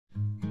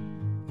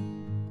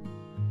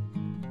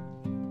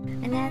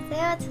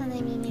안녕하세요. 저는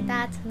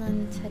임입니다.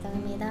 저는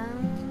최정입니다.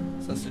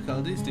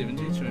 사스칼디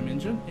스티븐지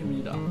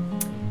최민준입니다.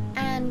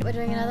 And we're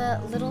doing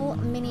another little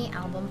mini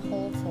album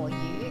haul for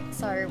you.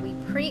 So we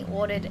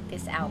pre-ordered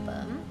this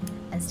album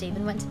and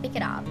Stephen went to pick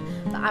it up.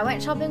 But I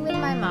went shopping with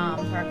my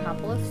mom for a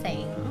couple of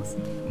things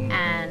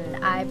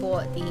and I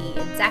bought the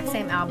exact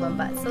same album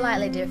but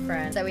slightly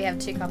different. So we have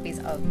 2 copies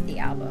of the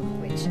album,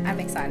 which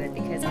I'm excited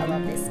because I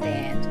love this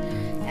band.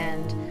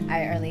 And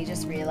I only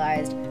just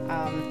realised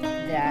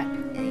that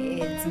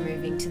it's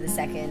moving to the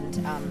second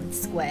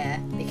square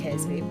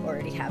because we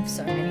already have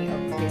so many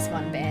of this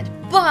one band,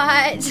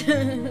 but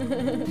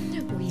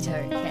we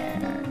don't care.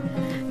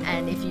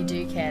 And if you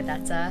do care,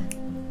 that's a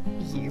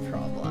you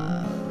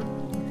problem.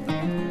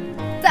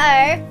 So,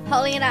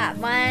 holding it up,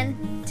 1,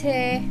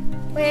 2,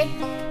 3.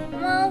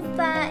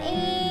 MONSTA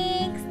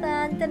X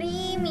The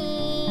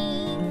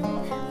Dreaming.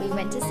 We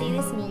went to see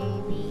this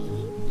movie.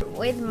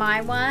 With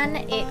my one,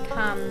 it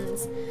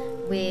comes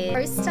with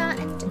poster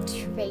and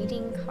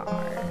trading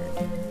card.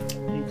 It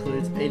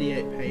includes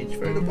 88-page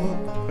photo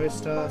book,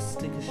 poster,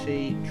 sticker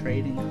sheet,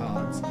 trading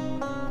cards.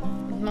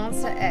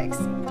 MONSTA X,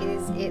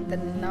 is it the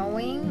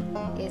knowing,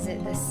 is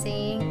it the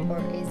seeing, or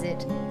is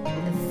it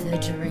the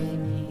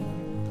dreaming?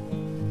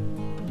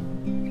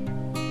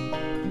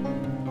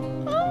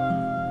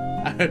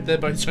 I hope they're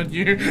both on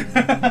you.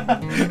 Yeah.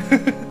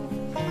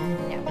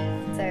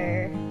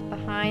 So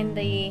behind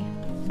the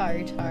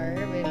photo,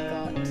 we've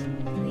got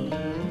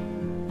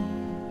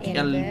the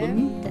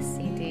album, the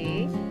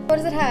CD. What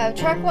does it have?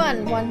 Track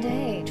 1, One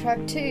Day.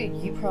 Track 2,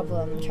 You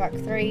Problem. Track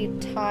 3,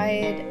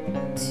 Tied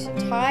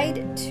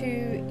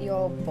to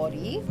Your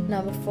Body.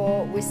 Number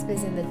 4,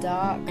 Whispers in the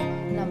Dark.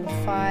 Number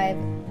 5,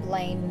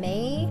 Blame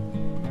Me.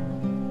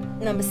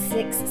 Number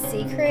 6,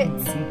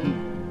 Secrets.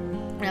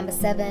 Number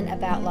 7,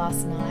 About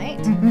Last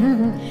Night.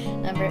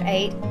 Number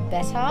 8,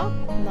 Better.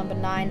 Number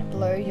 9,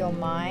 Blow Your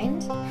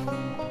Mind.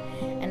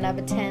 And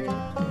number 10,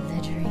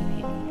 The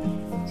Dreaming.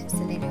 Just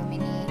a little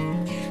mini.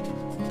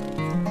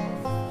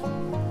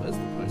 Where's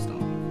the poster?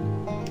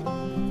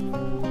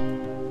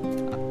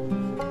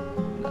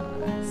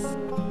 Nice.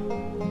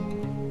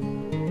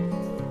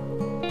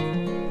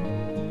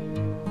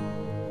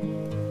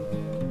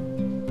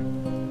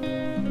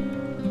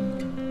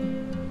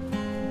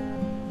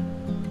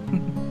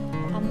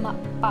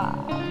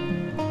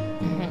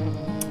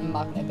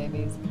 Mark their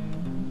babies.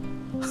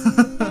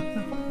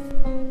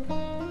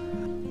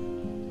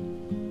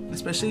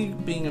 Especially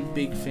being a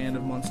big fan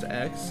of MONSTA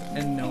X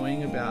and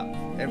knowing about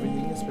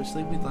everything,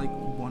 especially with like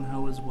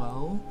Wonho as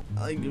well.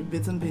 Like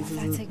bits and pieces.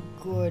 That's a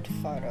good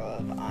photo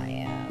of I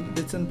Am.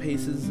 Bits and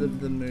pieces of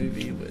the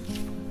movie were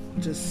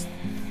just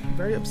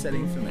very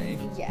upsetting for me.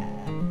 Yeah.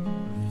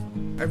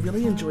 I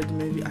really enjoyed the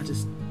movie.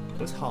 It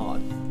was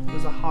hard. It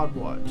was a hard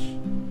watch.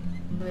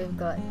 We've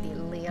got the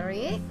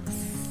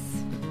lyrics.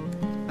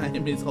 I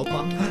am his oppa. I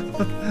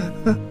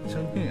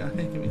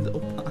am his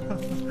oppa.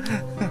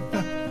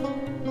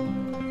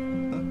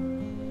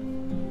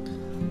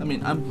 I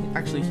mean, I'm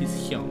actually his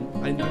hyung.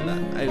 I know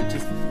that. I was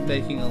just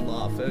making a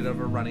laugh out of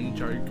a running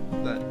joke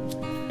that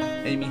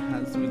Amy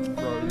has with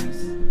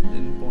Rose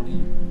and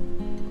Bonnie.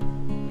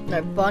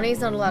 No,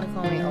 Bonnie's not allowed to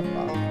call me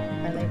oppa.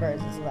 Only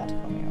Rose is allowed to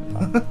call me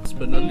oppa. Last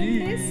but not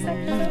least. He's so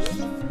cute.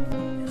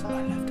 I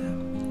love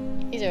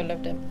them. You do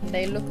love them.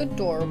 They look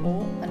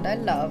adorable and I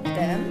love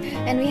them.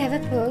 And we have a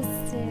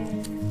poster.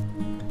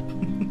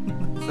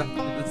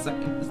 Exactly the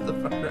same as the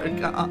photo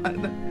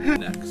card.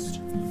 Next,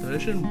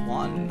 version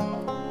 1.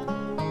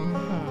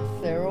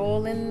 They're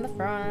all in the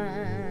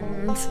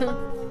front.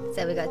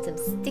 So we got some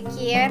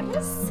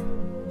stickers.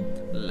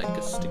 Like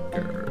a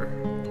sticker.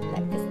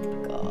 Like a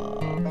sticker.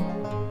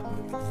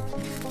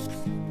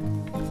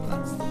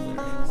 That's the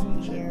lyrics and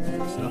shit.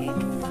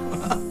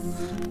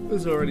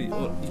 It's already,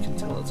 well, you can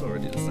tell it's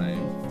already the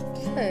same.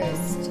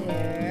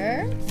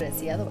 Poster. But it's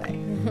the other way.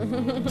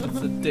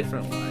 It's a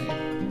different way.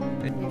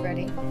 You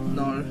ready?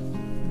 No.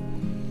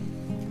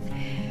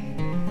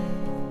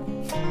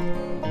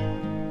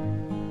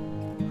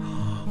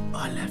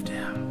 I left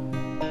him.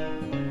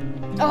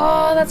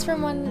 Oh, that's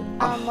from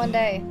one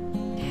day.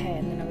 Okay,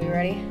 and then are we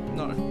ready?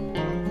 No.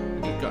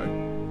 Go.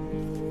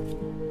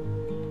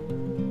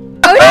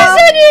 Oh, yes,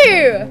 I do!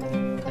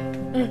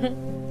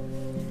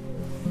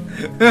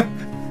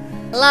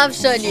 I love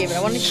showing you, but I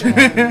want to show you.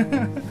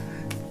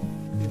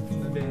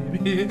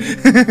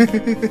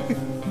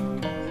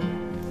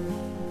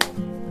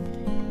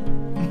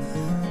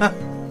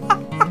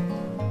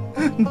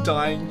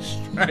 Dying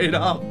straight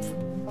up. That's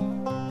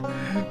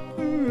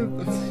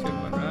a good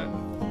one, right?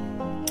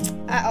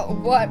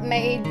 What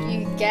made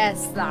you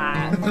guess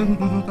that?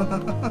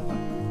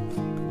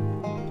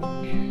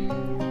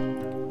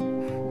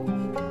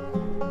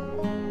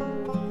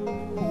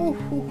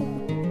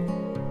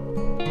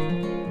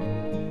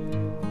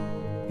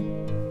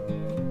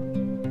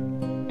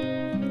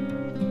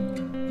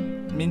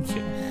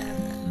 Mintje.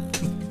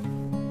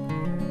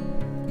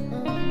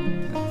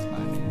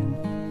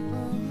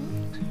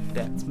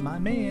 That's my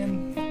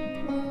man.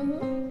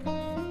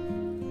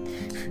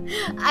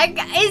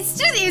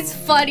 It's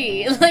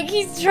funny. Like,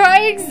 he's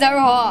trying so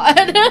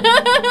hard.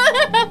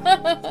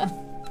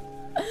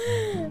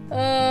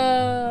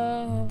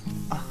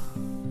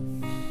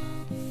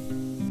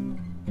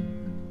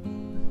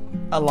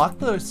 I like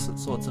those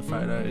sorts of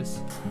photos.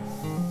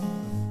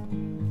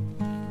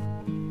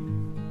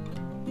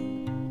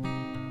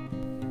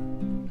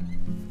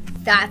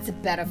 That's a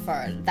better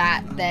photo.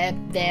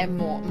 They're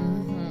more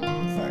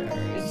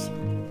photos.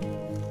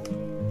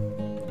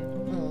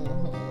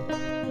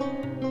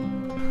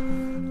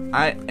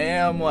 I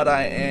am what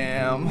I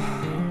am.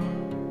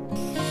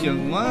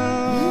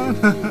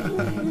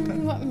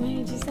 What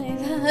made you say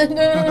that?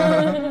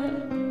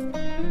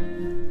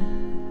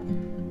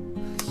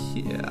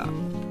 Yeah.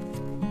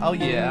 Oh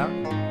yeah.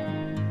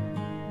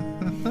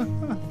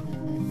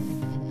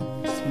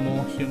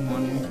 Small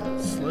human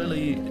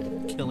slowly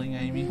killing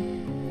Amy.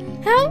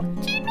 How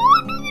do you know?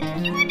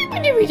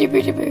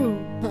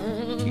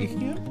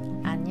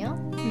 Anya?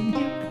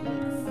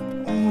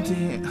 Oh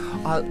dear.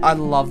 I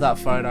love that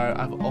photo.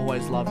 I've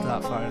always loved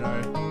that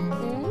photo.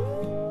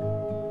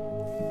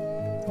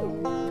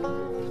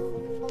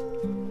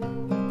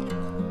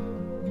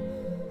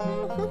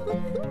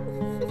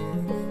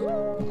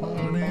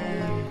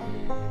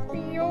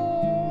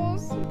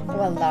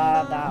 I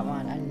love that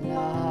one. I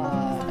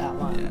love that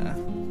one. Yeah.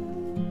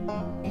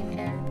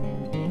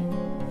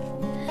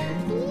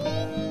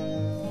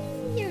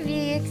 You're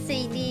really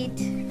excited.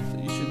 So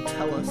you should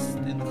tell us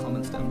in the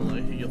comments down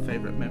below who your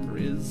favourite member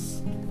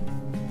is.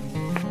 Who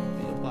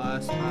your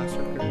bias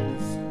wrecker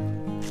is.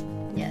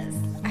 Yes.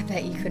 I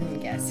bet you couldn't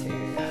guess who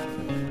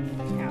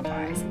our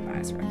bias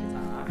wreckers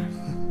are.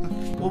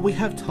 Well, we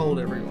have told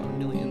everyone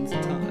millions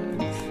of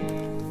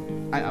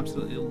times. I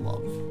absolutely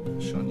love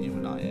Sean Yu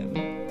and I am.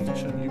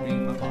 Sean Yu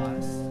being my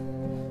bias,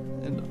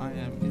 and I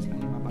am is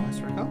being my bias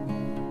wrecker.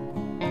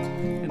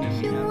 And then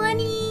we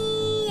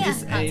have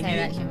I can't say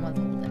that Hyunwon's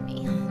older than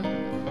me.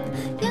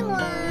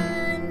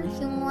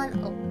 Hyunwon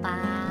oppa.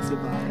 Is your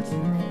bias? My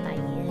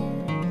bias.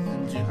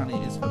 And Juhani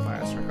is the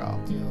bias wrecker.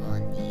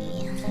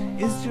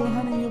 Juhani. Is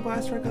Juhani your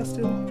bias wrecker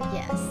still?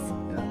 Yes.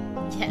 Yeah.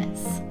 Yes.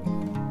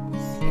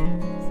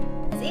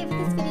 That's it for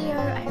this video.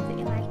 I hope that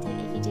you liked it.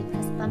 If you did,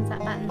 press the thumbs up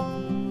button.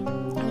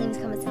 Leave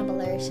comments down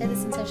below. Share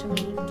this on social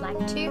media if you'd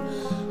like to.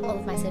 All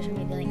of my social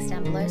media links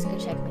down below, so go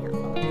check me out,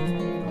 follow me, find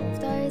me on all of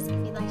those. If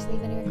you'd like to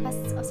leave any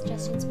requests or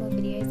suggestions for more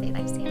videos that you'd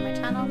like to see on my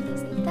channel,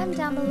 please leave them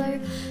down below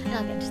and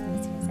I'll get to them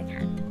as soon as I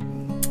can.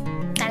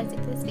 That is it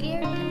for this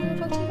video, and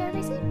we'll talk to you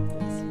very soon.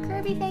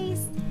 Kirby face.